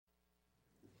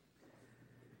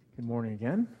Good morning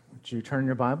again. Would you turn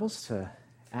your Bibles to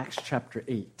Acts chapter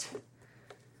 8?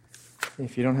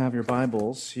 If you don't have your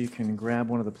Bibles, you can grab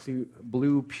one of the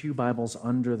blue pew Bibles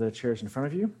under the chairs in front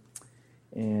of you.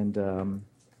 And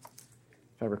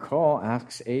if I recall,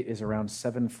 Acts 8 is around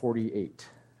 748,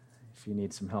 if you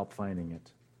need some help finding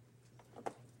it.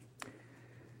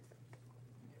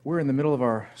 We're in the middle of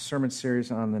our sermon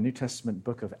series on the New Testament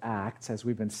book of Acts. As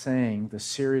we've been saying, the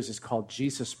series is called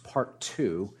Jesus Part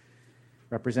 2,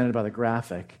 represented by the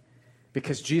graphic,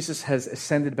 because Jesus has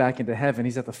ascended back into heaven.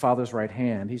 He's at the Father's right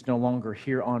hand. He's no longer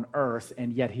here on earth,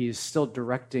 and yet he is still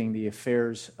directing the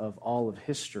affairs of all of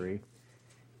history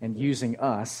and using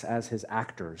us as his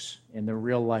actors in the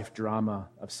real-life drama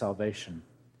of salvation.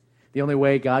 The only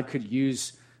way God could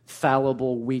use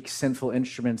fallible, weak, sinful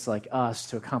instruments like us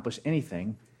to accomplish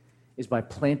anything is by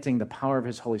planting the power of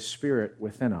his Holy Spirit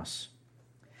within us.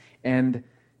 And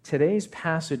today's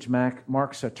passage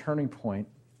marks a turning point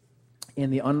in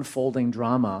the unfolding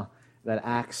drama that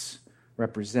Acts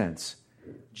represents.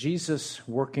 Jesus,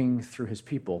 working through his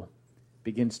people,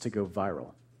 begins to go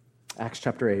viral. Acts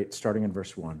chapter 8, starting in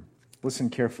verse 1.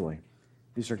 Listen carefully.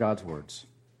 These are God's words.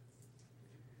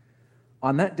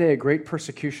 On that day, a great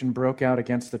persecution broke out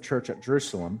against the church at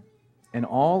Jerusalem, and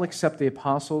all except the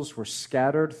apostles were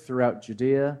scattered throughout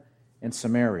Judea and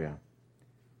Samaria.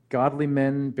 Godly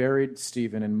men buried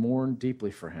Stephen and mourned deeply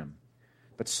for him.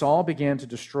 But Saul began to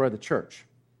destroy the church.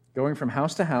 Going from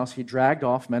house to house, he dragged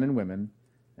off men and women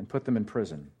and put them in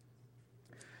prison.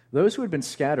 Those who had been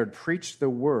scattered preached the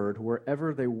word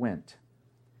wherever they went.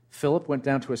 Philip went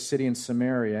down to a city in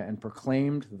Samaria and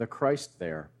proclaimed the Christ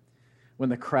there. When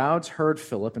the crowds heard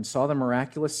Philip and saw the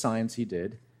miraculous signs he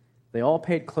did, they all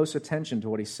paid close attention to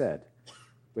what he said.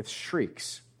 With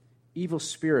shrieks, evil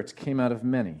spirits came out of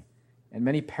many, and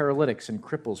many paralytics and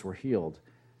cripples were healed.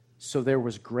 So there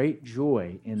was great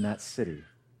joy in that city.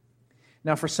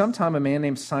 Now for some time a man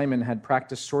named Simon had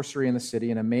practiced sorcery in the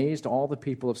city and amazed all the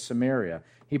people of Samaria.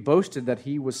 He boasted that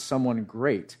he was someone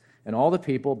great, and all the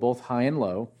people, both high and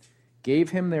low,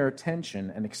 gave him their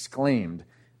attention and exclaimed,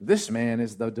 "This man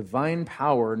is the divine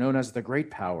power known as the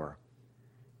Great Power."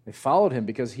 They followed him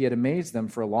because he had amazed them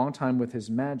for a long time with his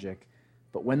magic.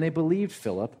 But when they believed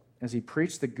Philip, as he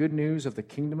preached the good news of the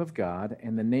kingdom of God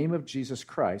and the name of Jesus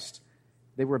Christ,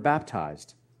 they were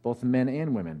baptized, both men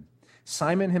and women.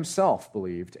 Simon himself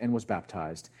believed and was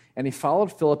baptized, and he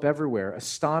followed Philip everywhere,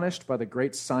 astonished by the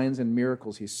great signs and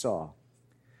miracles he saw.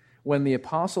 When the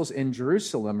apostles in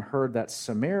Jerusalem heard that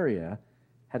Samaria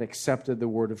had accepted the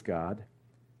word of God,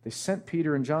 they sent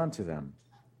Peter and John to them.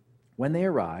 When they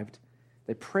arrived,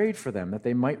 they prayed for them that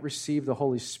they might receive the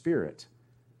Holy Spirit,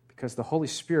 because the Holy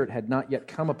Spirit had not yet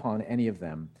come upon any of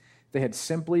them. They had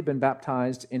simply been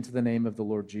baptized into the name of the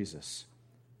Lord Jesus.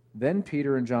 Then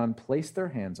Peter and John placed their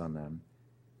hands on them,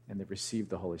 and they received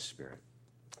the Holy Spirit.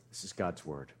 This is God's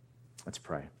word. Let's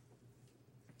pray.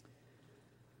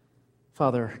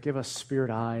 Father, give us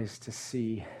spirit eyes to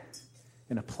see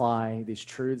and apply these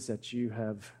truths that you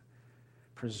have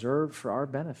preserved for our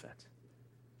benefit.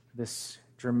 This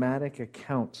dramatic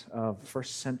account of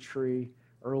first century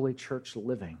early church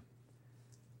living.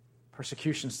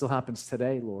 Persecution still happens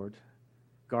today, Lord.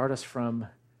 Guard us from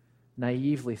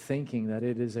naively thinking that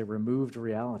it is a removed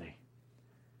reality.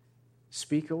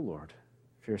 Speak, O Lord,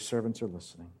 if your servants are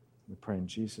listening. We pray in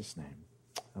Jesus' name.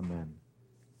 Amen.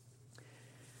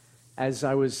 As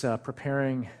I was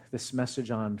preparing this message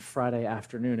on Friday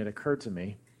afternoon, it occurred to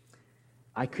me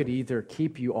I could either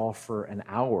keep you all for an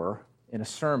hour in a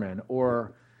sermon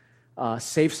or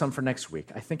save some for next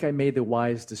week. I think I made the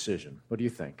wise decision. What do you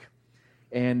think?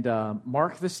 And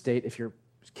mark this date if you're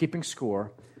keeping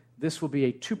score. This will be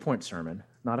a 2-point sermon,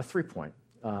 not a 3-point.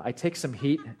 I take some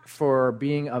heat for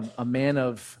being a man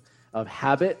of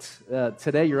habit.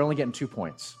 Today, you're only getting 2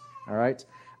 points, all right?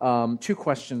 2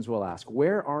 questions we'll ask.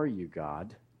 Where are you,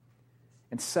 God?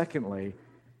 And secondly,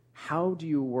 how do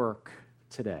you work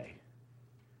today?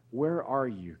 Where are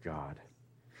you, God?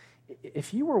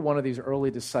 If you were one of these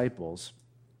early disciples,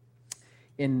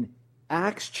 in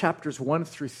Acts chapters 1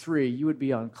 through 3, you would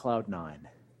be on cloud 9.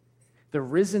 The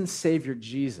risen Savior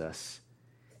Jesus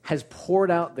has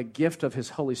poured out the gift of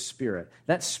his Holy Spirit.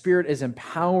 That Spirit is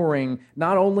empowering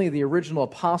not only the original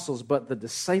apostles, but the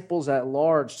disciples at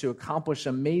large to accomplish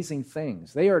amazing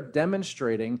things. They are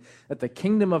demonstrating that the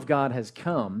kingdom of God has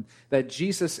come, that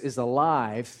Jesus is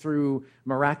alive through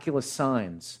miraculous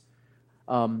signs,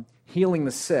 healing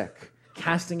the sick,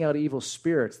 casting out evil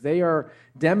spirits. They are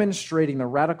demonstrating the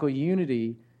radical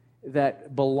unity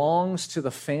that belongs to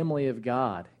the family of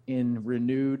God in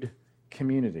renewed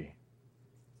community.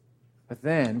 But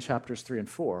then, chapters 3 and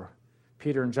 4,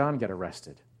 Peter and John get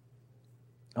arrested.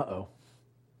 Uh-oh.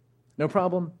 No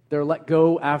problem. They're let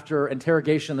go after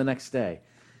interrogation the next day.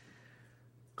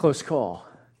 Close call.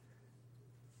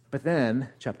 But then,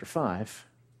 chapter 5,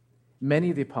 many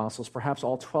of the apostles, perhaps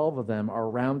all 12 of them, are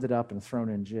rounded up and thrown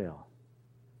in jail.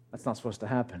 That's not supposed to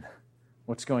happen.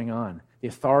 What's going on? The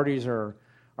authorities are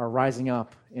rising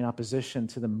up in opposition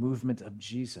to the movement of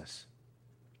Jesus.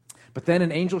 But then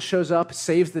an angel shows up,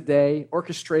 saves the day,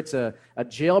 orchestrates a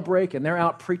jailbreak, and they're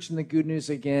out preaching the good news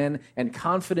again, and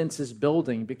confidence is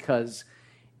building because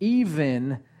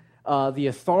even the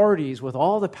authorities, with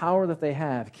all the power that they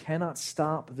have, cannot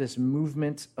stop this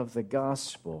movement of the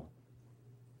gospel.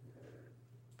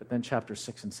 But then chapters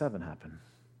 6 and 7 happen.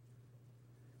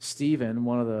 Stephen,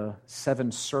 one of the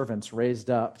 7 servants raised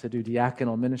up to do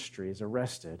diaconal ministry, is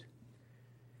arrested.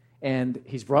 And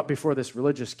he's brought before this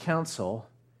religious council,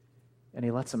 and he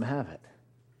lets them have it.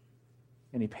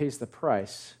 And he pays the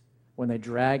price when they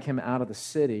drag him out of the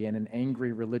city and an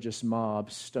angry religious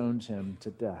mob stones him to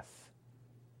death.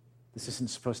 This isn't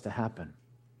supposed to happen.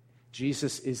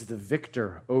 Jesus is the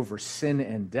victor over sin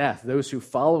and death. Those who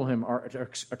follow him are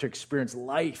to experience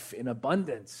life in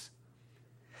abundance.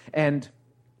 And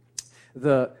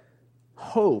the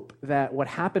hope that what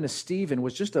happened to Stephen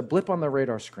was just a blip on the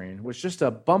radar screen, was just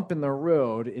a bump in the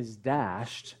road, is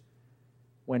dashed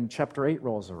when chapter 8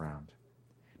 rolls around.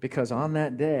 Because on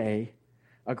that day,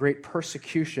 a great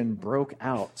persecution broke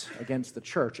out against the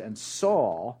church, and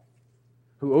Saul,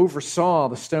 who oversaw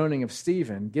the stoning of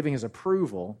Stephen, giving his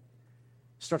approval,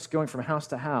 starts going from house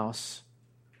to house,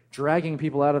 dragging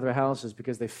people out of their houses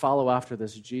because they follow after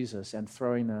this Jesus and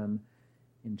throwing them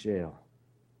in jail.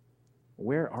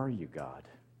 Where are you, God?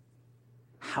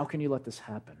 How can you let this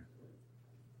happen?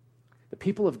 The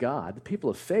people of God, the people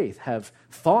of faith, have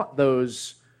thought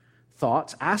those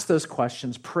thoughts, asked those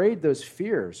questions, prayed those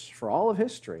fears for all of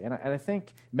history. And I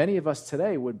think many of us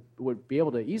today would be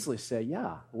able to easily say,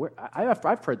 yeah,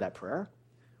 I've prayed that prayer.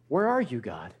 Where are you,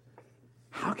 God?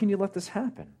 How can you let this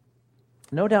happen?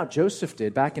 No doubt Joseph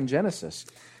did back in Genesis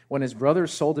when his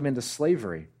brothers sold him into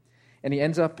slavery, and he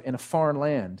ends up in a foreign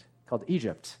land called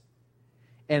Egypt.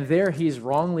 And there he's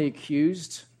wrongly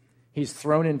accused, he's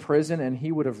thrown in prison, and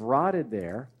he would have rotted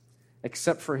there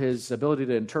except for his ability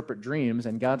to interpret dreams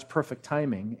and God's perfect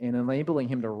timing in enabling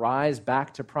him to rise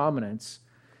back to prominence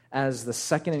as the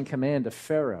second in command of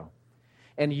Pharaoh.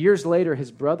 And years later,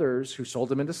 his brothers, who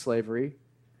sold him into slavery,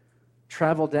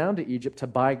 traveled down to Egypt to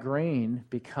buy grain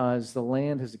because the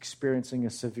land is experiencing a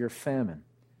severe famine.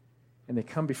 And they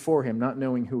come before him not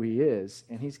knowing who he is,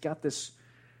 and he's got this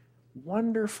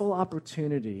wonderful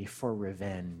opportunity for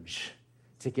revenge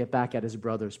to get back at his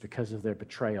brothers because of their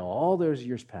betrayal all those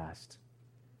years past.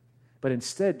 But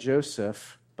instead,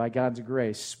 Joseph, by God's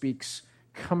grace, speaks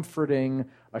comforting,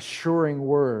 assuring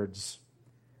words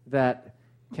that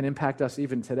can impact us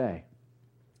even today.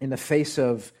 In the face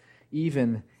of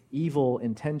even evil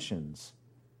intentions,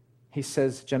 he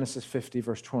says, Genesis 50,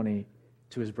 verse 20,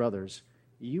 to his brothers,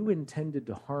 "You intended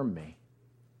to harm me,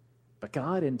 but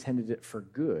God intended it for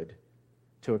good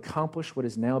to accomplish what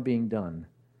is now being done,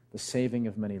 the saving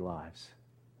of many lives."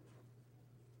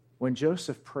 When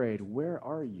Joseph prayed, "Where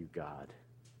are you, God?"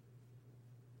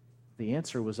 the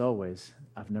answer was always,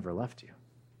 "I've never left you."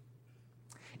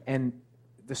 And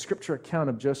the scripture account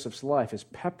of Joseph's life is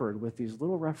peppered with these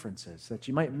little references that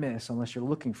you might miss unless you're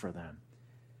looking for them.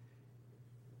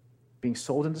 Being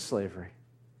sold into slavery,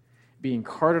 being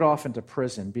carted off into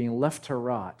prison, being left to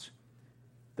rot.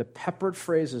 The peppered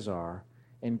phrases are,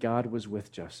 "And God was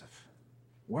with Joseph."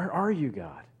 Where are you,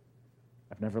 God?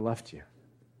 I've never left you.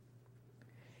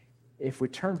 If we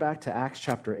turn back to Acts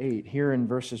chapter 8, here in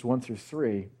verses 1 through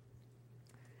 3,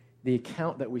 the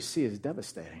account that we see is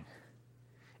devastating.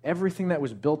 Everything that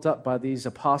was built up by these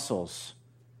apostles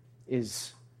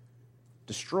is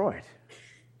destroyed.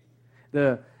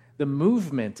 The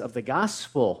movement of the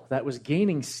gospel that was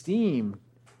gaining steam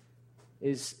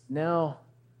is now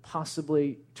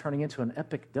possibly turning into an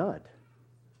epic dud.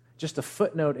 Just a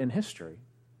footnote in history.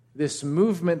 This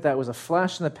movement that was a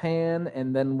flash in the pan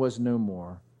and then was no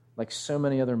more, like so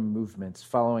many other movements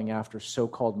following after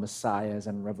so-called messiahs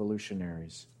and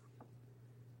revolutionaries.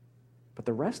 But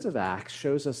the rest of Acts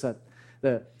shows us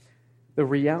that the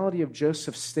reality of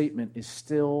Joseph's statement is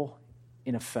still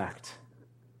in effect,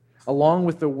 along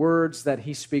with the words that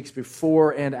he speaks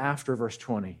before and after verse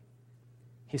 20.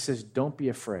 He says, "Don't be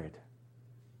afraid."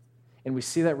 And we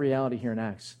see that reality here in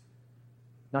Acts.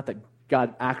 Not that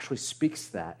God actually speaks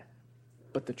that,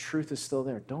 but the truth is still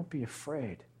there. Don't be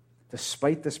afraid,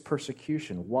 despite this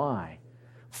persecution. Why?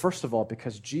 First of all,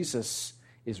 because Jesus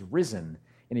is risen,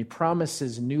 and he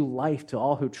promises new life to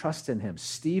all who trust in him.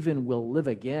 Stephen will live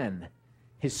again.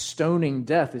 His stoning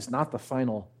death is not the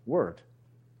final word.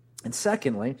 And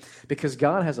secondly, because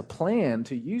God has a plan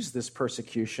to use this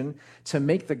persecution to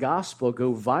make the gospel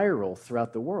go viral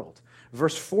throughout the world.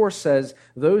 Verse 4 says,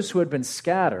 those who had been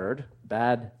scattered,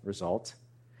 bad result,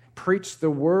 preached the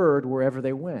word wherever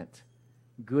they went.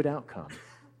 Good outcome.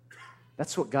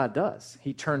 That's what God does.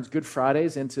 He turns Good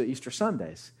Fridays into Easter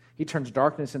Sundays. He turns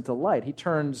darkness into light. He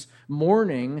turns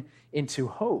mourning into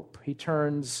hope. He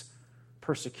turns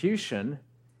persecution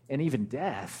and even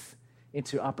death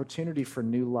into opportunity for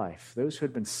new life. Those who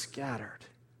had been scattered,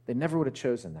 they never would have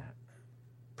chosen that.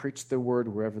 Preached the word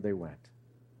wherever they went.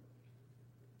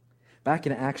 Back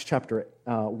in Acts chapter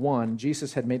 1,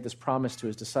 Jesus had made this promise to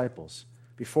his disciples.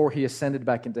 Before he ascended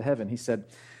back into heaven, he said,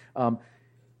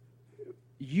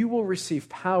 you will receive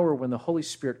power when the Holy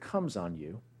Spirit comes on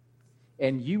you,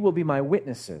 and you will be my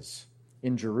witnesses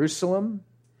in Jerusalem,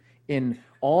 in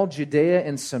all Judea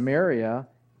and Samaria,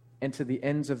 and to the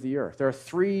ends of the earth. There are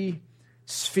three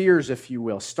spheres, if you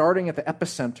will, starting at the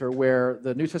epicenter where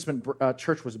the New Testament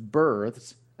church was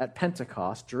birthed at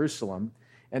Pentecost, Jerusalem,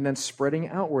 and then spreading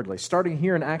outwardly. Starting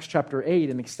here in Acts chapter 8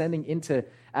 and extending into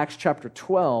Acts chapter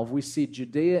 12, we see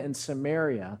Judea and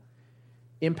Samaria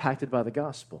impacted by the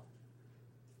gospel.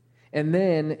 And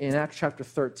then in Acts chapter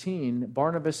 13,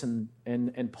 Barnabas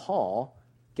and Paul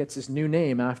gets his new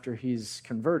name after he's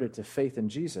converted to faith in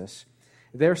Jesus.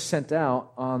 They're sent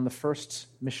out on the first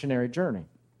missionary journey.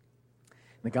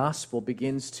 The gospel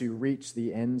begins to reach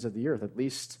the ends of the earth, at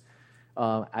least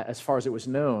as far as it was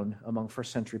known among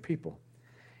first century people.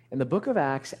 And the book of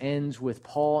Acts ends with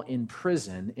Paul in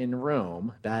prison in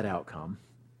Rome, bad outcome,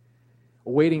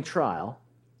 awaiting trial,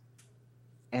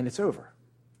 and it's over.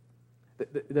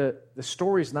 The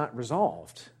story is not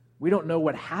resolved. We don't know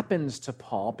what happens to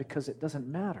Paul because it doesn't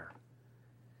matter.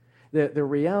 The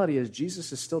reality is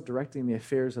Jesus is still directing the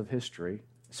affairs of history,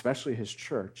 especially his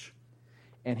church,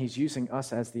 and he's using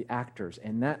us as the actors.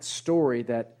 And that story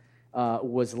that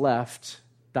was left, ...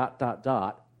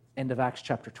 end of Acts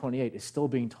chapter 28, is still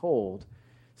being told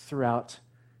throughout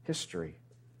history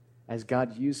as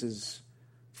God uses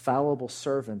fallible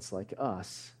servants like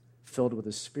us, filled with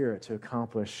his Spirit, to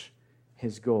accomplish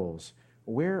his goals.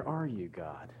 Where are you,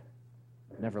 God?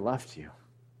 Never left you.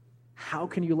 How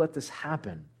can you let this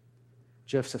happen?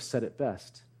 Joseph said it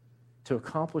best. To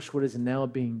accomplish what is now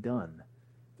being done,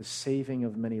 the saving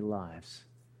of many lives.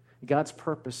 God's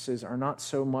purposes are not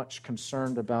so much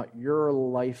concerned about your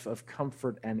life of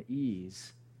comfort and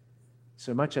ease,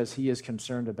 so much as he is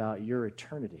concerned about your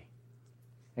eternity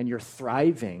and your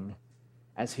thriving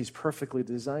as he's perfectly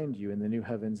designed you in the new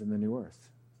heavens and the new earth.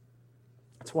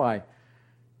 That's why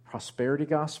prosperity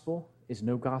gospel is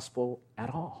no gospel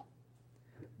at all.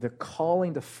 The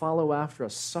calling to follow after a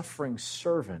suffering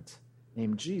servant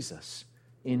named Jesus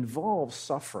involves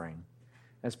suffering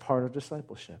as part of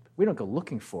discipleship. We don't go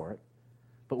looking for it,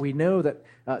 but we know that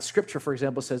Scripture, for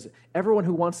example, says everyone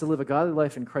who wants to live a godly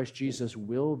life in Christ Jesus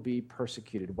will be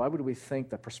persecuted. Why would we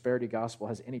think that prosperity gospel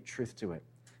has any truth to it?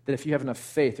 That if you have enough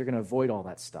faith, you're going to avoid all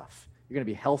that stuff. You're going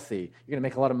to be healthy. You're going to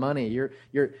make a lot of money.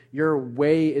 Your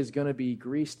way is going to be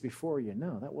greased before you.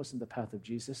 No, that wasn't the path of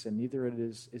Jesus, and neither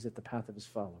is it the path of his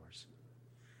followers.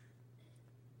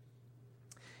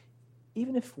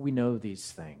 Even if we know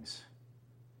these things,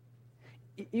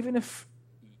 even if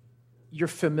you're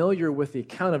familiar with the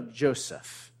account of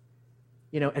Joseph,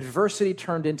 adversity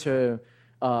turned into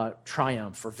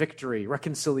triumph or victory,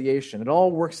 reconciliation. It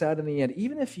all works out in the end.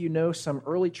 Even if you know some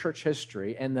early church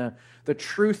history and the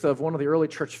truth of one of the early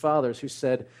church fathers who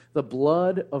said, the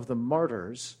blood of the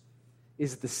martyrs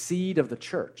is the seed of the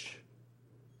church.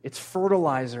 It's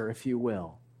fertilizer, if you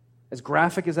will, as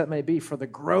graphic as that may be, for the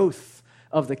growth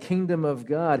of the kingdom of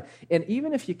God. And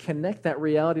even if you connect that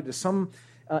reality to some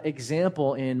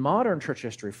example in modern church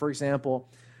history, for example,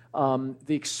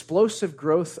 the explosive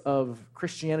growth of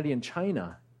Christianity in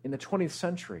China in the 20th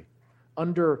century,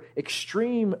 under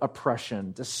extreme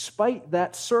oppression, despite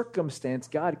that circumstance,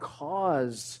 God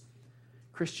caused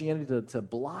Christianity to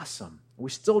blossom. We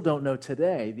still don't know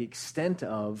today the extent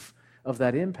of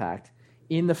that impact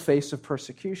in the face of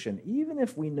persecution. Even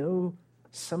if we know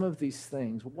some of these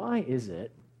things, why is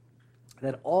it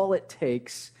that all it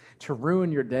takes to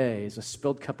ruin your day is a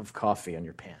spilled cup of coffee on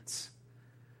your pants?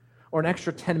 Or an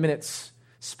extra 10 minutes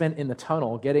spent in the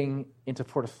tunnel getting into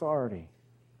Port Authority?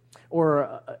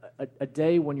 Or a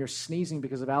day when you're sneezing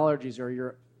because of allergies, or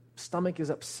your stomach is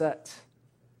upset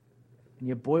and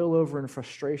you boil over in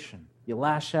frustration. You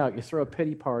lash out, you throw a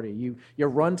pity party, you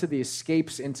run to the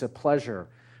escapes into pleasure,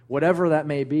 whatever that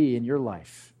may be in your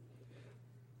life.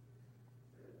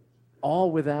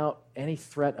 All without any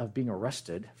threat of being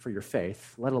arrested for your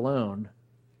faith, let alone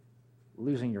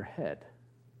losing your head.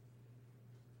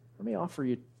 Let me offer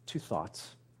you two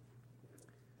thoughts.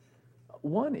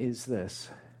 One is this.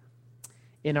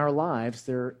 In our lives,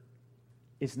 there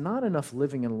is not enough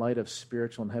living in light of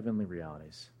spiritual and heavenly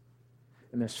realities.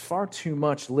 And there's far too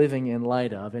much living in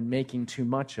light of and making too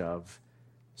much of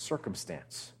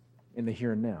circumstance in the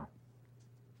here and now.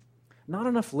 Not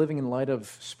enough living in light of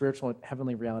spiritual and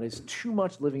heavenly realities, too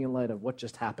much living in light of what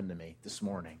just happened to me this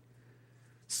morning.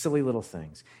 Silly little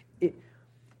things.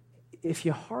 If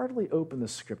you hardly open the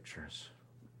Scriptures,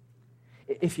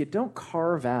 if you don't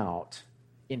carve out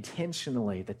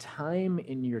intentionally the time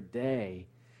in your day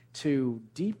to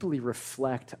deeply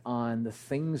reflect on the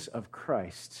things of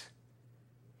Christ,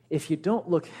 if you don't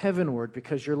look heavenward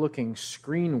because you're looking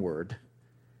screenward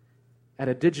at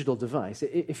a digital device,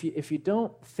 if you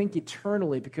don't think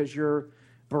eternally because you're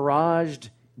barraged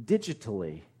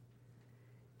digitally,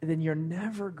 then you're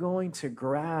never going to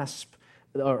grasp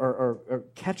or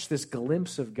catch this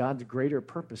glimpse of God's greater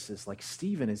purposes like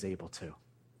Stephen is able to.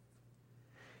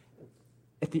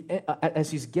 As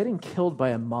he's getting killed by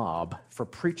a mob for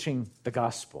preaching the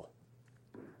gospel,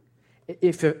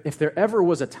 if there ever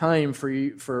was a time for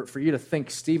you to think,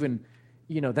 Stephen,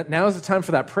 that now's the time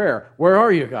for that prayer. Where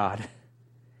are you, God?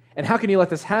 And how can you let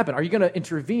this happen? Are you going to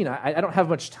intervene? I don't have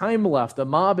much time left. The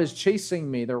mob is chasing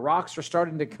me. The rocks are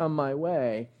starting to come my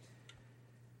way.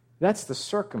 That's the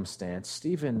circumstance.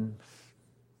 Stephen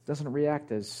doesn't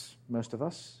react as most of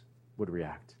us would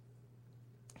react.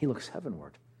 He looks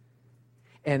heavenward.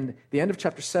 And the end of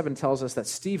chapter 7 tells us that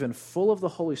Stephen, full of the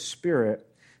Holy Spirit,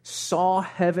 saw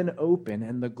heaven open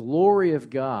and the glory of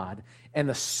God and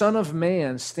the Son of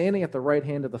Man standing at the right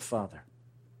hand of the Father.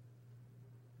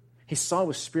 He saw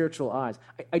with spiritual eyes.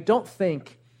 I don't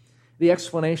think the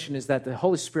explanation is that the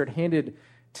Holy Spirit handed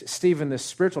to Stephen this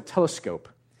spiritual telescope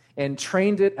and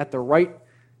trained it at the right,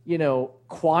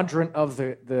 quadrant of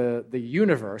the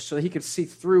universe so that he could see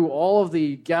through all of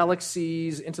the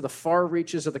galaxies into the far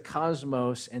reaches of the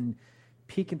cosmos and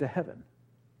peek into heaven.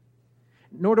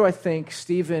 Nor do I think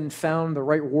Stephen found the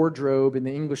right wardrobe in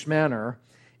the English manner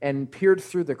and peered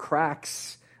through the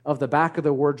cracks of the back of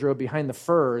the wardrobe behind the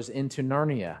furs into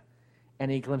Narnia,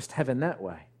 and he glimpsed heaven that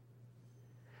way.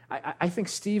 I think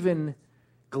Stephen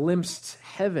glimpsed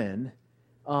heaven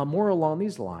more along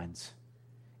these lines.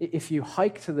 If you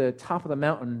hike to the top of the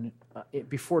mountain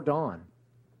before dawn,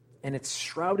 and it's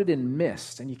shrouded in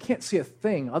mist, and you can't see a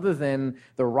thing other than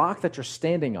the rock that you're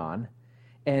standing on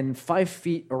and 5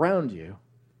 feet around you,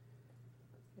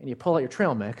 and you pull out your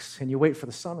trail mix, and you wait for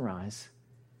the sunrise,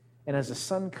 and as the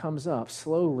sun comes up,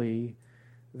 slowly,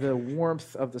 the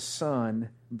warmth of the sun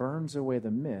burns away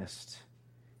the mist,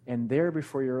 and there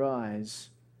before your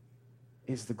eyes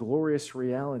is the glorious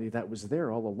reality that was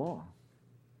there all along.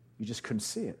 You just couldn't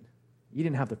see it. You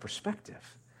didn't have the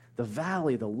perspective. The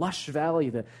valley, the lush valley,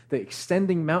 the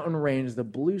extending mountain range, the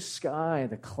blue sky,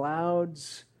 the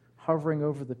clouds hovering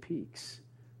over the peaks.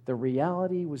 The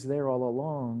reality was there all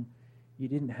along. You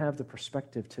didn't have the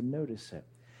perspective to notice it.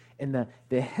 And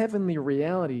the heavenly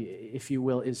reality, if you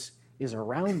will, is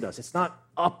around us. It's not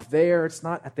up there. It's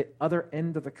not at the other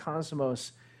end of the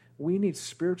cosmos. We need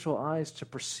spiritual eyes to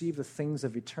perceive the things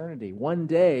of eternity. One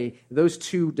day, those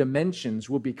two dimensions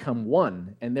will become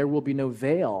one, and there will be no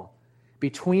veil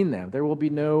between them. There will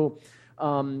be no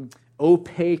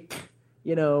opaque,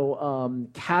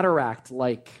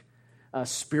 cataract-like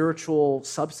spiritual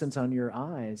substance on your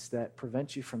eyes that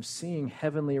prevents you from seeing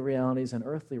heavenly realities and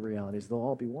earthly realities. They'll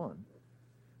all be one.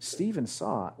 Stephen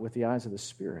saw it with the eyes of the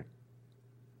Spirit.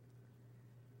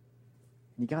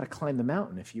 You got to climb the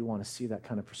mountain if you want to see that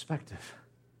kind of perspective.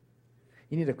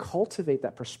 You need to cultivate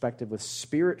that perspective with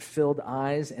Spirit-filled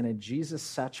eyes and a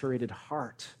Jesus-saturated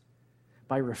heart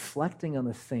by reflecting on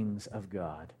the things of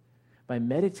God, by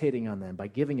meditating on them, by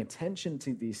giving attention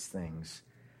to these things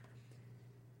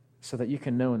so that you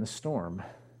can know in the storm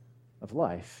of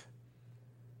life,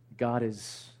 God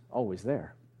is always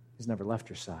there. He's never left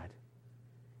your side.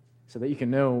 So that you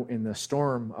can know in the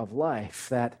storm of life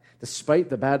that despite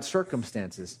the bad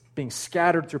circumstances, being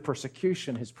scattered through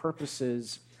persecution, his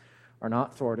purposes are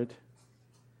not thwarted.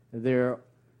 They're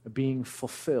being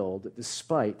fulfilled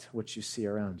despite what you see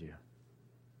around you.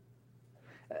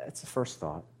 That's the first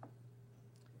thought.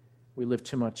 We live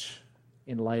too much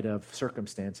in light of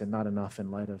circumstance and not enough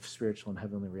in light of spiritual and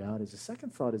heavenly realities. The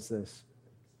second thought is this.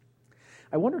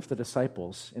 I wonder if the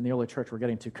disciples in the early church were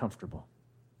getting too comfortable.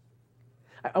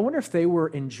 I wonder if they were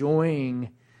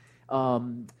enjoying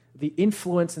the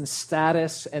influence and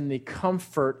status and the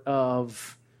comfort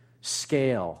of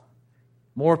scale.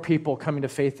 More people coming to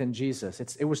faith in Jesus.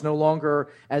 It was no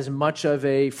longer as much of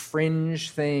a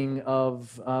fringe thing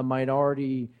of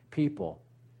minority people.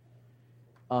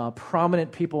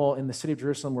 Prominent people in the city of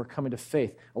Jerusalem were coming to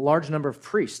faith. A large number of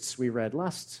priests, we read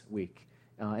last week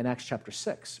in Acts chapter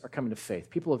 6, are coming to faith.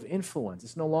 People of influence.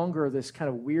 It's no longer this kind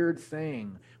of weird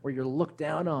thing where you're looked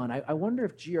down on. I wonder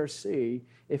if GRC,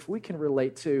 if we can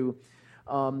relate to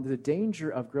the danger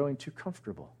of growing too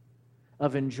comfortable,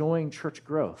 of enjoying church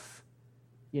growth.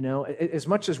 You know, as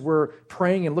much as we're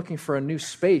praying and looking for a new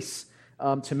space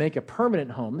to make a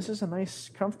permanent home, this is a nice,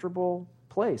 comfortable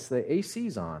place. The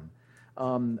AC's on.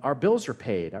 Our bills are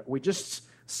paid. We just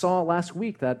saw last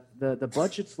week that the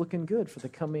budget's looking good for the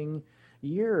coming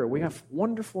year. We have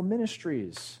wonderful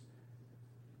ministries.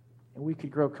 And we could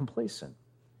grow complacent,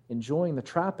 enjoying the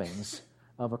trappings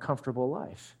of a comfortable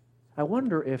life. I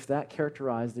wonder if that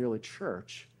characterized the early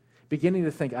church, beginning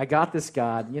to think, I got this,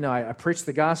 God. You know, I preach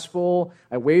the gospel,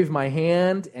 I wave my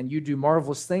hand, and you do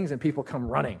marvelous things, and people come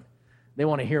running. They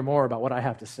want to hear more about what I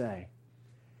have to say.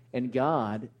 And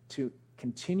God, to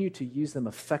continue to use them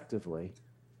effectively,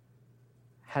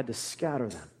 had to scatter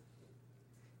them.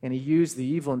 And he used the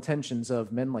evil intentions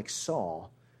of men like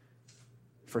Saul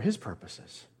for his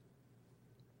purposes.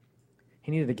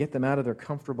 He needed to get them out of their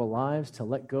comfortable lives, to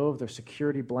let go of their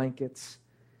security blankets.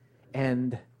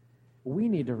 And we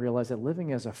need to realize that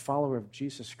living as a follower of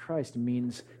Jesus Christ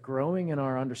means growing in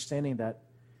our understanding that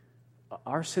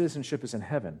our citizenship is in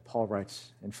heaven, Paul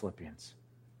writes in Philippians.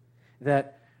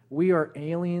 That we are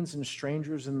aliens and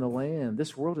strangers in the land.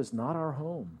 This world is not our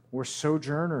home. We're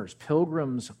sojourners,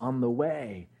 pilgrims on the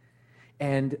way.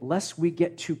 And lest we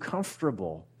get too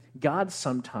comfortable, God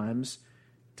sometimes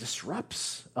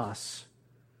disrupts us,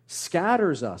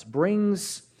 scatters us,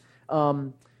 brings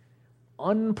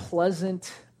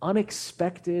unpleasant,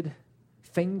 unexpected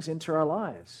things into our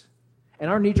lives. And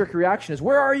our knee-jerk reaction is,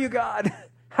 where are you, God?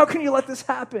 How can you let this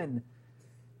happen?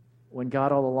 When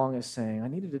God all along is saying, I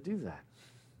needed to do that.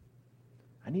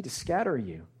 I need to scatter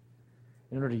you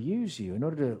in order to use you, in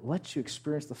order to let you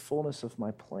experience the fullness of my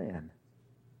plan.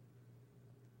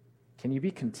 Can you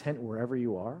be content wherever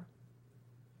you are?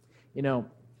 You know,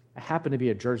 I happen to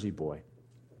be a Jersey boy,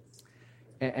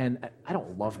 and I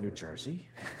don't love New Jersey.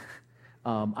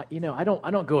 I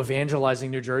don't go evangelizing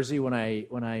New Jersey when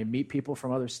I meet people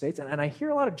from other states, and I hear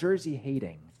a lot of Jersey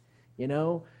hating. You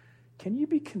know, can you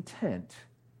be content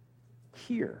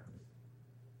here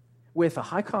with a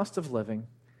high cost of living,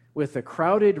 with a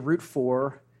crowded Route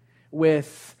 4,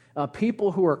 with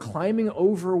people who are climbing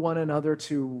over one another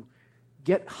to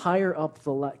get higher up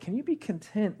the ladder? Can you be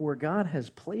content where God has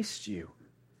placed you?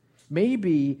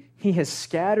 Maybe he has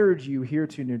scattered you here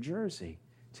to New Jersey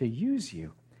to use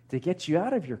you, to get you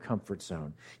out of your comfort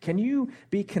zone. Can you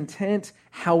be content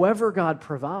however God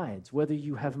provides, whether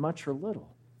you have much or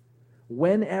little?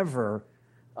 Whenever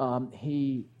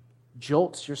he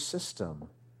jolts your system,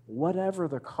 whatever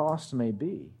the cost may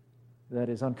be that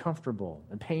is uncomfortable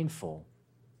and painful.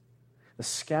 The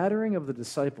scattering of the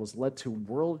disciples led to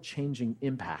world-changing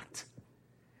impact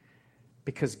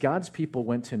because God's people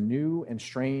went to new and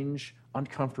strange,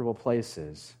 uncomfortable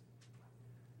places,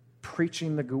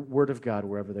 preaching the word of God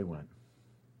wherever they went.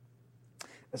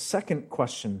 A second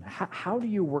question, how do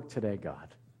you work today,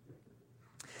 God?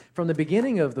 From the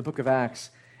beginning of the book of Acts,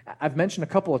 I've mentioned a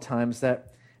couple of times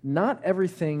that not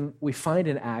everything we find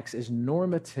in Acts is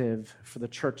normative for the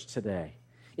church today.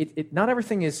 Not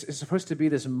everything is supposed to be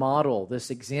this model, this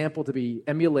example to be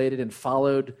emulated and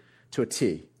followed to a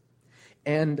T.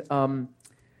 And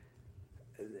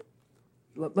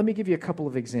let me give you a couple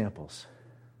of examples.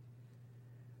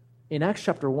 In Acts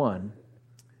chapter 1,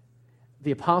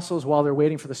 the apostles, while they're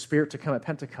waiting for the Spirit to come at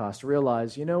Pentecost,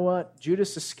 realize, you know what?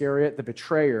 Judas Iscariot, the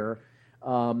betrayer,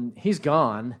 he's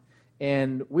gone,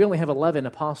 and we only have 11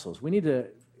 apostles. We need to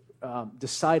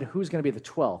decide who's going to be the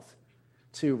 12th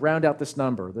to round out this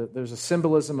number. There's a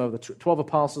symbolism of the 12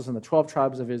 apostles and the 12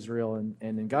 tribes of Israel, and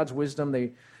in God's wisdom,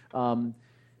 they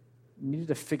needed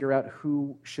to figure out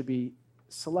who should be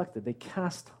selected. They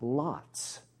cast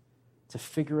lots to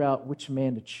figure out which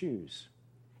man to choose.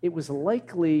 It was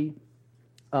likely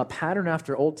a pattern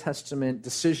after Old Testament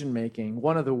decision-making,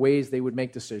 one of the ways they would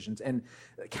make decisions. And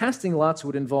casting lots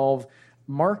would involve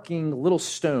marking little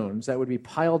stones that would be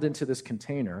piled into this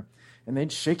container, and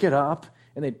they'd shake it up,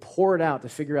 and they'd pour it out to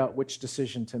figure out which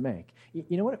decision to make.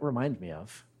 You know what it reminded me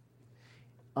of?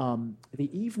 The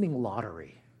evening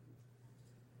lottery.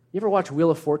 You ever watch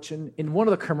Wheel of Fortune? In one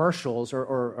of the commercials,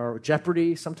 or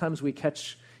Jeopardy, sometimes we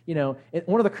catch, in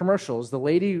one of the commercials, the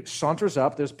lady saunters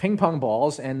up, there's ping pong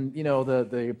balls, and,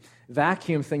 the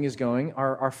vacuum thing is going.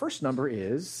 Our first number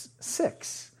is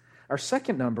 6. Our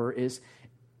second number is,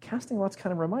 casting lots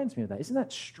kind of reminds me of that. Isn't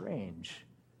that strange?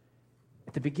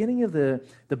 At the beginning of the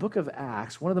book of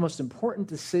Acts, one of the most important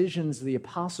decisions the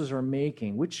apostles are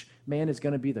making, which man is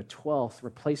going to be the 12th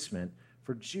replacement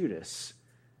for Judas,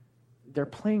 they're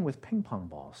playing with ping pong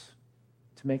balls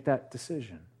to make that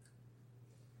decision.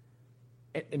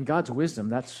 In God's wisdom,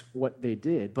 that's what they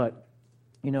did. But,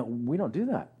 we don't do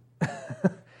that.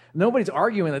 Nobody's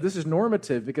arguing that this is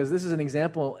normative because this is an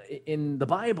example in the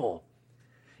Bible.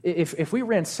 If we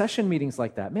ran session meetings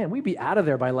like that, man, we'd be out of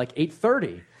there by like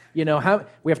 8:30.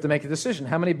 We have to make a decision.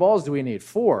 How many balls do we need?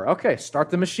 4. Okay, start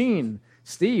the machine.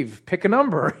 Steve, pick a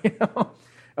number.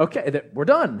 Okay, we're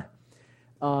done.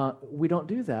 We don't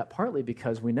do that, partly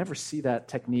because we never see that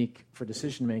technique for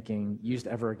decision-making used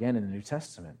ever again in the New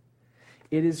Testament.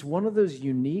 It is one of those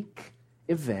unique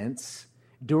events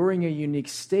during a unique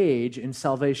stage in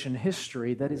salvation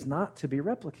history that is not to be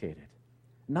replicated.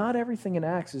 Not everything in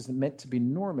Acts is meant to be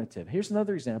normative. Here's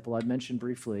another example I've mentioned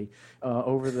briefly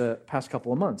over the past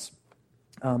couple of months.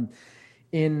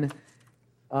 In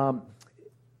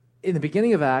the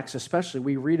beginning of Acts especially,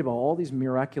 we read about all these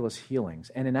miraculous healings.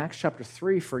 And in Acts chapter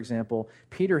 3, for example,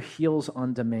 Peter heals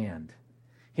on demand.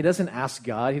 He doesn't ask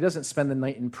God. He doesn't spend the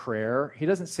night in prayer. He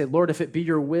doesn't say, Lord, if it be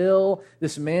your will,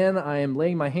 this man I am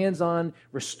laying my hands on,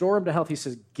 restore him to health. He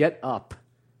says, get up,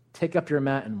 take up your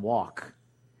mat and walk,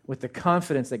 with the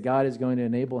confidence that God is going to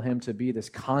enable him to be this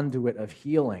conduit of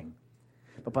healing.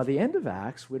 But by the end of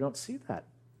Acts, we don't see that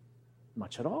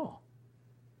much at all.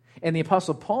 And the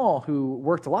Apostle Paul, who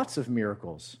worked lots of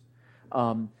miracles,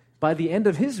 by the end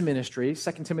of his ministry,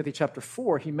 2 Timothy chapter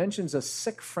 4, he mentions a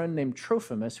sick friend named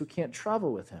Trophimus who can't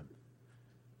travel with him.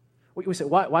 We say,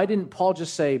 why didn't Paul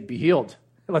just say, be healed?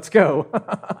 Let's go.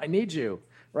 I need you.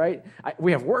 Right?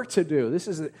 We have work to do.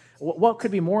 What could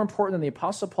be more important than the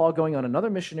Apostle Paul going on another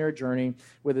missionary journey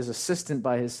with his assistant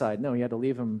by his side? No, he had to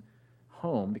leave him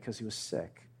home because he was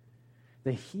sick.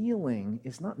 The healing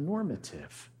is not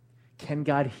normative. Can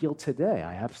God heal today?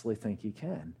 I absolutely think he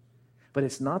can. But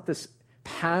it's not this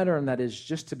pattern that is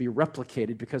just to be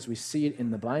replicated because we see it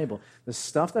in the Bible. The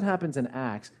stuff that happens in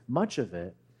Acts, much of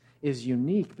it is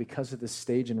unique because of this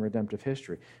stage in redemptive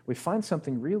history. We find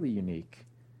something really unique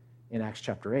in Acts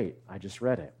chapter 8. I just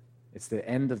read it. It's the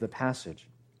end of the passage.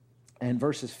 And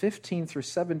verses 15 through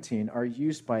 17 are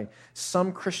used by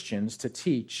some Christians to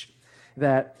teach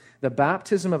that the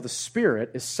baptism of the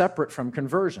Spirit is separate from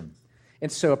conversion.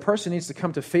 And so a person needs to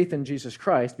come to faith in Jesus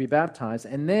Christ, be baptized,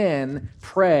 and then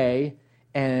pray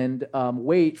and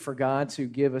wait for God to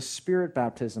give a Spirit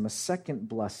baptism, a second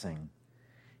blessing.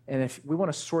 And if we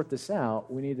want to sort this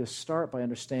out, we need to start by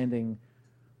understanding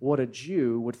what a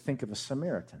Jew would think of a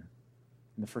Samaritan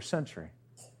in the first century.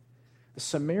 The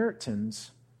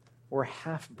Samaritans were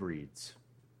half-breeds.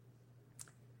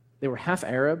 They were half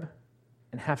Arab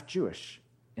and half Jewish,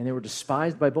 and they were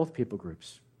despised by both people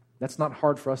groups. That's not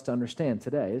hard for us to understand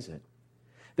today, is it?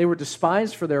 They were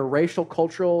despised for their racial,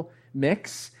 cultural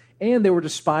mix, and they were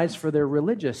despised for their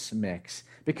religious mix,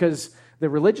 because the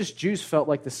religious Jews felt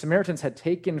like the Samaritans had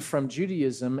taken from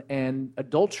Judaism and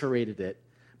adulterated it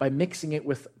by mixing it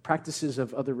with practices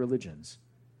of other religions.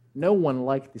 No one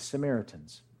liked the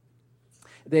Samaritans.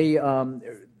 They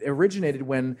originated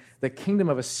when the kingdom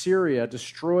of Assyria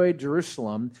destroyed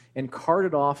Jerusalem and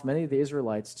carted off many of the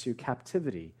Israelites to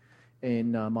captivity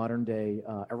in modern-day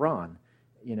Iran,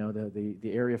 the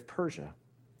area of Persia,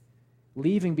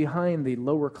 leaving behind the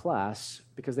lower class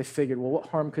because they figured, well, what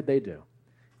harm could they do?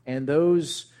 And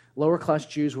those lower-class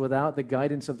Jews, without the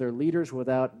guidance of their leaders,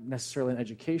 without necessarily an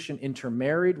education,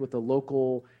 intermarried with the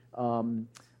local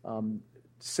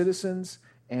citizens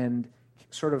and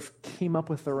sort of came up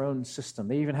with their own system.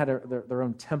 They even had their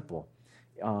own temple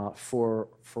for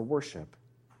worship.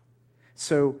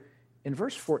 So in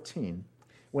verse 14,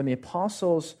 when the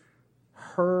apostles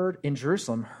heard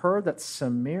that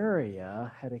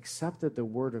Samaria had accepted the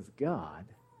word of God,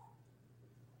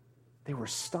 they were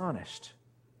astonished.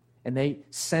 And they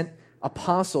sent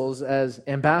apostles as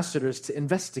ambassadors to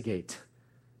investigate,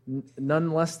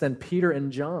 none less than Peter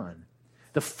and John.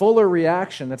 The fuller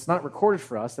reaction that's not recorded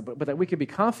for us, but that we could be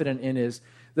confident in, is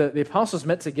the apostles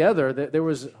met together. There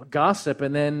was gossip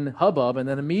and then hubbub and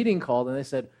then a meeting called, and they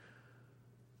said,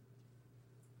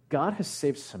 God has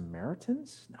saved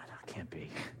Samaritans? No, it can't be.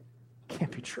 It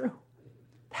can't be true.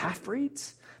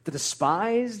 Half-breeds? The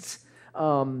despised?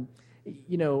 I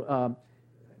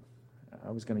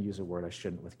was going to use a word I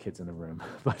shouldn't with kids in the room.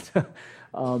 But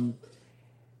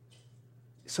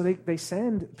so they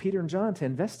send Peter and John to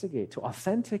investigate, to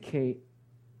authenticate.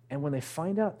 And when they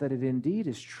find out that it indeed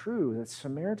is true, that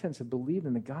Samaritans have believed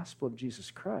in the gospel of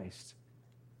Jesus Christ,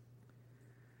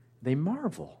 they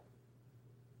marvel.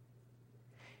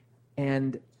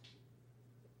 And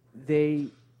they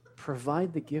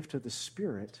provide the gift of the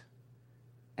Spirit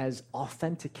as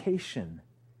authentication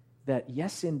that,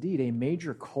 yes, indeed, a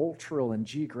major cultural and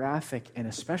geographic and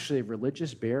especially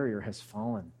religious barrier has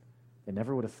fallen. They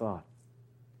never would have thought.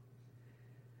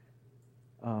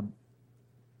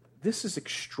 This is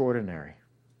extraordinary.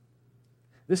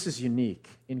 This is unique.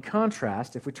 In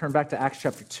contrast, if we turn back to Acts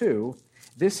chapter 2,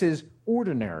 this is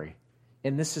ordinary,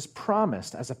 and this is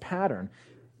promised as a pattern.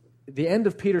 The end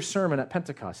of Peter's sermon at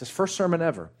Pentecost, his first sermon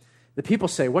ever, the people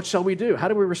say, "What shall we do? How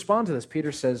do we respond to this?"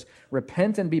 Peter says,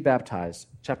 "Repent and be baptized,"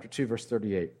 chapter 2, verse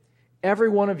 38. "Every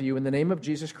one of you in the name of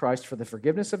Jesus Christ for the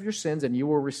forgiveness of your sins, and you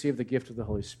will receive the gift of the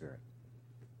Holy Spirit."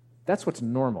 That's what's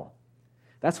normal.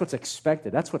 That's what's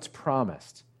expected. That's what's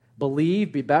promised.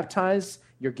 Believe, be baptized,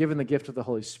 you're given the gift of the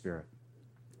Holy Spirit.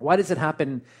 Why does it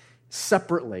happen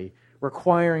separately,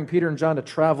 requiring Peter and John to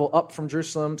travel up from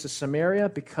Jerusalem to Samaria?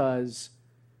 Because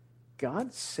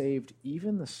God saved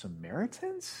even the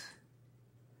Samaritans?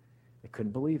 They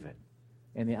couldn't believe it,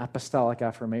 and the apostolic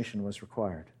affirmation was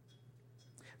required.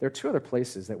 There are two other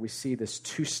places that we see this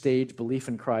two-stage belief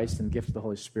in Christ and gift of the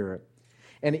Holy Spirit,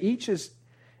 and each is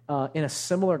in a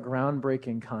similar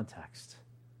groundbreaking context,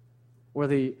 where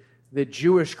the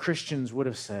Jewish Christians would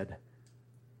have said,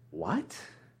 "What?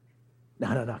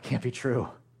 No, it can't be true."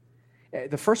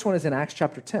 The first one is in Acts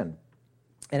chapter 10,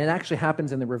 and it actually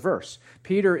happens in the reverse.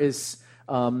 Peter is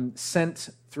sent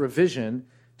through a vision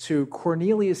to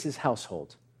Cornelius'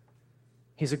 household.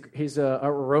 He's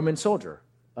a Roman soldier,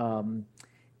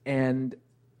 and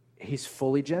he's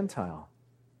fully Gentile.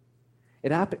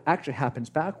 It actually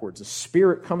happens backwards. A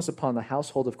spirit comes upon the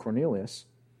household of Cornelius,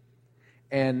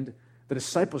 and the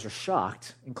disciples are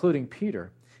shocked, including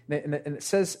Peter. And it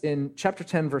says in chapter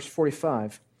 10, verse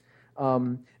 45,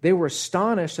 they were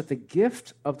astonished that the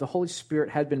gift of the Holy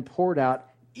Spirit had been poured out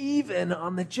even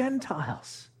on the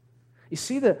Gentiles. You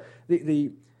see the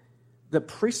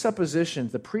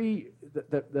presuppositions,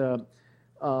 the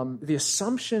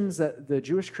assumptions that the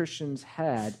Jewish Christians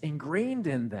had ingrained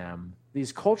in them.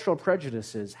 These cultural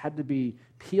prejudices had to be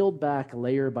peeled back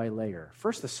layer by layer.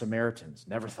 First, the Samaritans,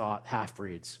 never thought,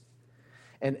 half-breeds.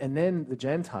 And then the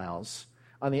Gentiles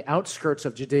on the outskirts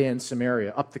of Judea and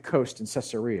Samaria, up the coast in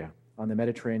Caesarea on the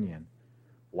Mediterranean.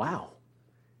 Wow.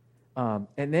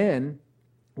 And then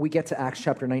we get to Acts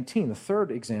chapter 19, the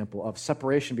third example of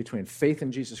separation between faith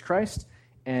in Jesus Christ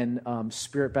and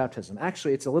spirit baptism.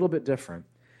 Actually, it's a little bit different.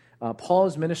 Paul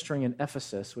is ministering in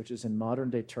Ephesus, which is in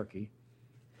modern-day Turkey.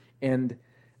 And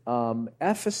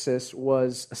Ephesus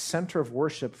was a center of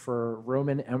worship for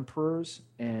Roman emperors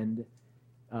and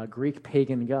Greek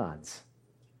pagan gods.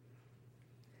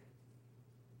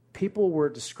 People were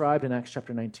described in Acts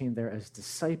chapter 19 there as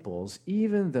disciples,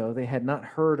 even though they had not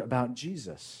heard about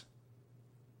Jesus.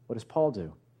 What does Paul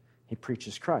do? He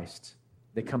preaches Christ.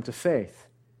 They come to faith.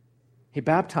 He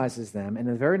baptizes them, and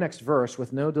in the very next verse,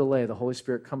 with no delay, the Holy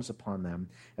Spirit comes upon them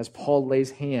as Paul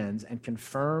lays hands and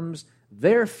confirms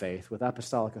their faith with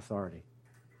apostolic authority.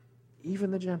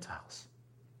 Even the Gentiles.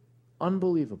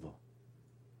 Unbelievable.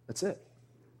 That's it.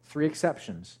 3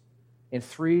 exceptions in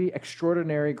 3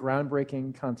 extraordinary,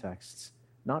 groundbreaking contexts,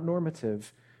 not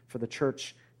normative for the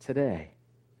church today.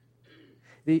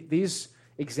 These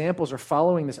examples are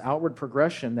following this outward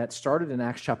progression that started in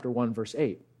Acts chapter 1, verse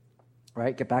 8.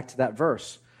 Right? Get back to that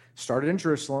verse. Started in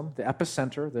Jerusalem, the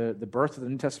epicenter, the birth of the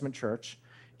New Testament church,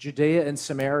 Judea and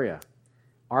Samaria.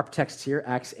 Our text here,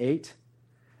 Acts 8,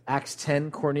 Acts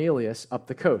 10, Cornelius up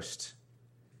the coast,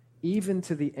 even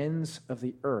to the ends of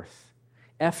the earth.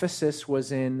 Ephesus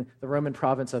was in the Roman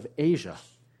province of Asia,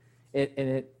 and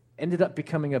it ended up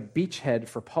becoming a beachhead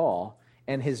for Paul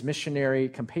and his missionary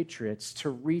compatriots to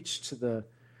reach to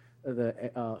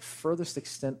the furthest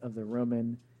extent of the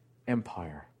Roman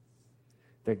Empire.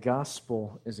 The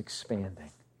gospel is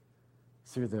expanding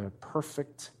through the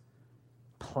perfect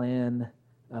plan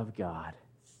of God.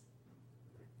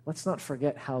 Let's not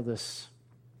forget how this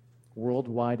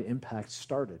worldwide impact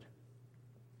started.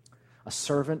 A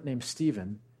servant named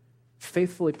Stephen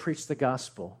faithfully preached the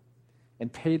gospel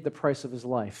and paid the price of his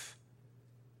life,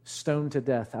 stoned to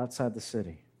death outside the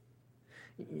city.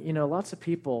 You know, lots of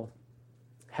people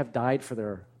have died for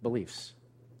their beliefs.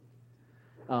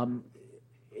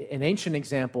 An ancient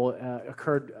example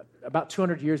occurred about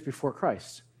 200 years before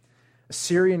Christ. A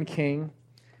Syrian king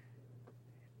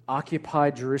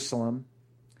occupied Jerusalem,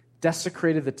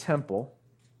 desecrated the temple,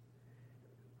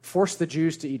 forced the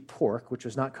Jews to eat pork, which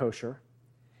was not kosher,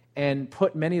 and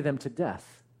put many of them to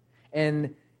death.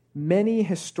 And many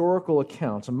historical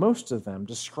accounts, most of them,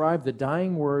 describe the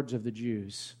dying words of the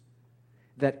Jews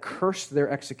that cursed their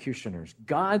executioners.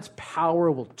 God's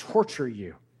power will torture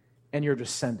you and your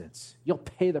descendants. You'll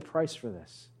pay the price for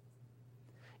this.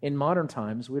 In modern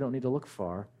times, we don't need to look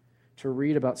far to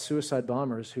read about suicide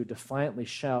bombers who defiantly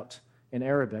shout in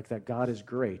Arabic that God is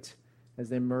great as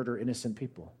they murder innocent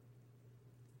people.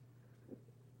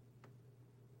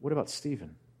 What about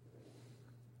Stephen?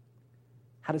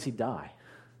 How does he die?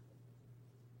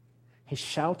 He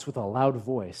shouts with a loud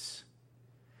voice,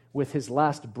 with his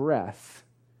last breath,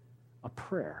 a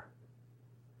prayer,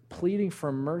 pleading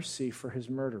for mercy for his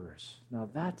murderers. Now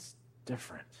that's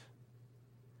different.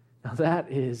 Now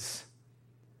that is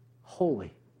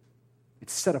holy.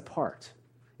 It's set apart.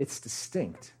 It's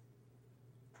distinct.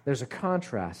 There's a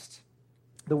contrast.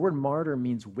 The word martyr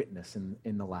means witness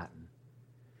in the Latin,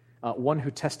 one who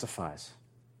testifies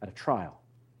at a trial.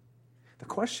 The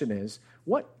question is,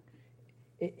 what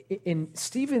in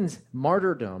Stephen's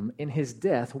martyrdom, in his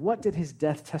death, what did his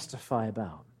death testify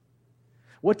about?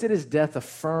 What did his death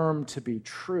affirm to be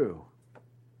true?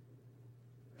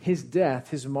 His death,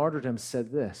 his martyrdom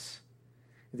said this: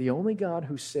 the only God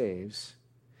who saves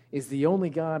is the only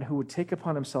God who would take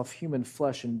upon himself human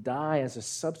flesh and die as a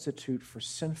substitute for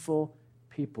sinful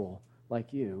people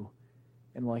like you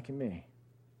and like me.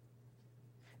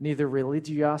 Neither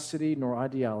religiosity nor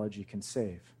ideology can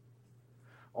save.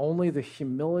 Only the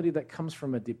humility that comes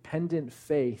from a dependent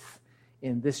faith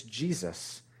in this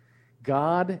Jesus,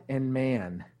 God and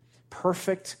man,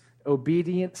 perfect,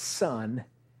 obedient Son,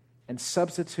 and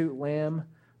substitute Lamb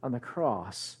on the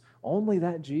cross. Only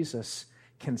that Jesus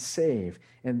can save.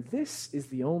 And this is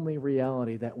the only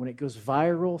reality that when it goes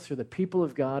viral through the people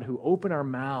of God who open our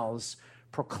mouths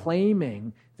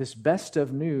proclaiming this best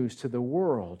of news to the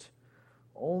world,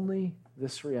 only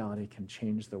this reality can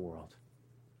change the world.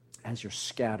 As you're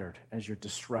scattered, as you're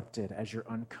disrupted, as you're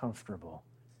uncomfortable,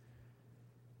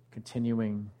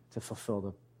 continuing to fulfill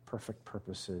the perfect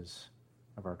purposes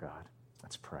of our God.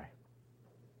 Let's pray.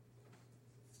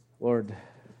 Lord,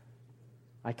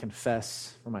 I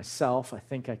confess for myself, I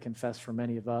think I confess for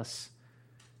many of us,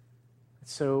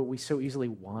 we so easily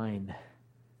whine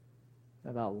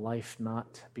about life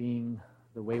not being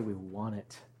the way we want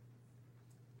it.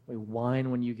 We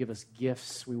whine when you give us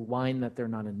gifts. We whine that they're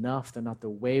not enough. They're not the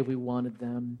way we wanted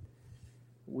them.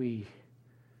 We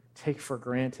take for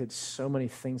granted so many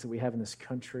things that we have in this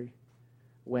country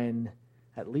when,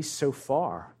 at least so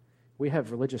far, we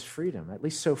have religious freedom. At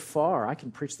least so far, I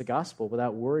can preach the gospel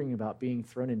without worrying about being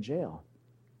thrown in jail.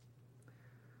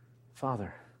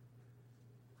 Father,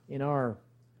 in our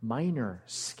minor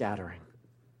scattering,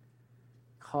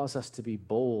 cause us to be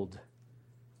bold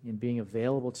in being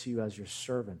available to you as your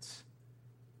servants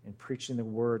and preaching the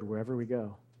word wherever we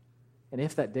go. And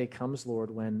if that day comes,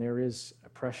 Lord, when there is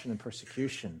oppression and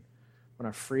persecution, when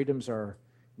our freedoms are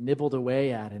nibbled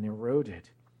away at and eroded,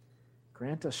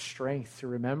 grant us strength to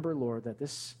remember, Lord, that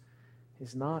this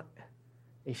is not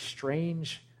a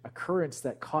strange occurrence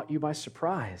that caught you by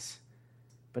surprise,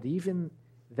 but even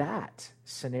that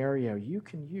scenario you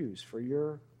can use for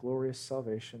your glorious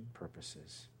salvation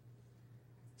purposes.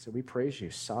 So we praise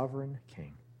you, sovereign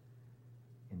King.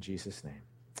 In Jesus' name,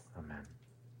 amen.